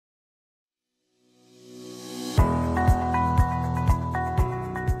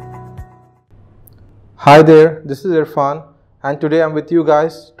Hi there, this is Irfan, and today I'm with you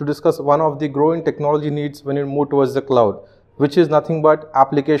guys to discuss one of the growing technology needs when you move towards the cloud, which is nothing but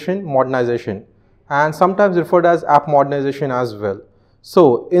application modernization, and sometimes referred as app modernization as well.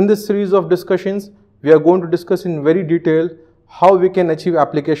 So in this series of discussions, we are going to discuss in very detail how we can achieve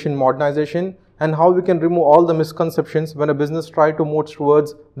application modernization and how we can remove all the misconceptions when a business tries to move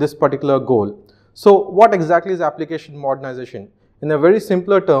towards this particular goal. So what exactly is application modernization? In a very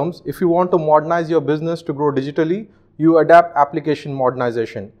simpler terms, if you want to modernize your business to grow digitally, you adapt application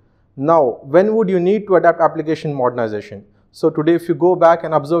modernization. Now, when would you need to adapt application modernization? So today, if you go back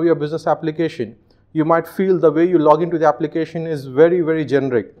and observe your business application, you might feel the way you log into the application is very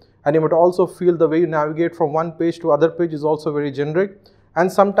generic. And you might also feel the way you navigate from one page to other page is also very generic.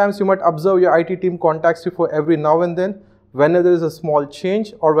 And sometimes you might observe your IT team contacts you for every now and then, whenever there is a small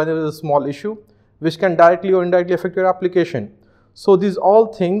change or whenever there is a small issue, which can directly or indirectly affect your application. So these all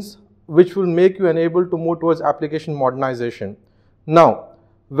things which will make you unable to move towards application modernization. Now,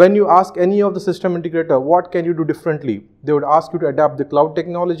 when you ask any of the system integrator, what can you do differently? They would ask you to adapt the cloud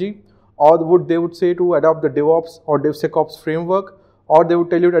technology, or they would say to adopt the DevOps or DevSecOps framework, or they would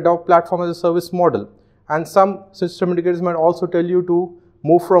tell you to adopt platform as a service model. And some system integrators might also tell you to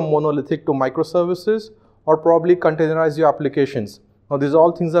move from monolithic to microservices, or probably containerize your applications. Now, these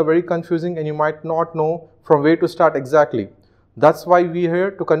all things are very confusing and you might not know from where to start exactly. That's why we are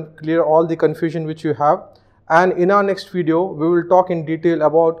here to clear all the confusion which you have. And in our next video, we will talk in detail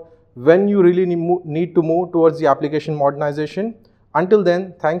about when you really need to move towards the application modernization. Until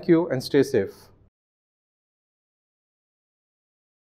then, thank you and stay safe.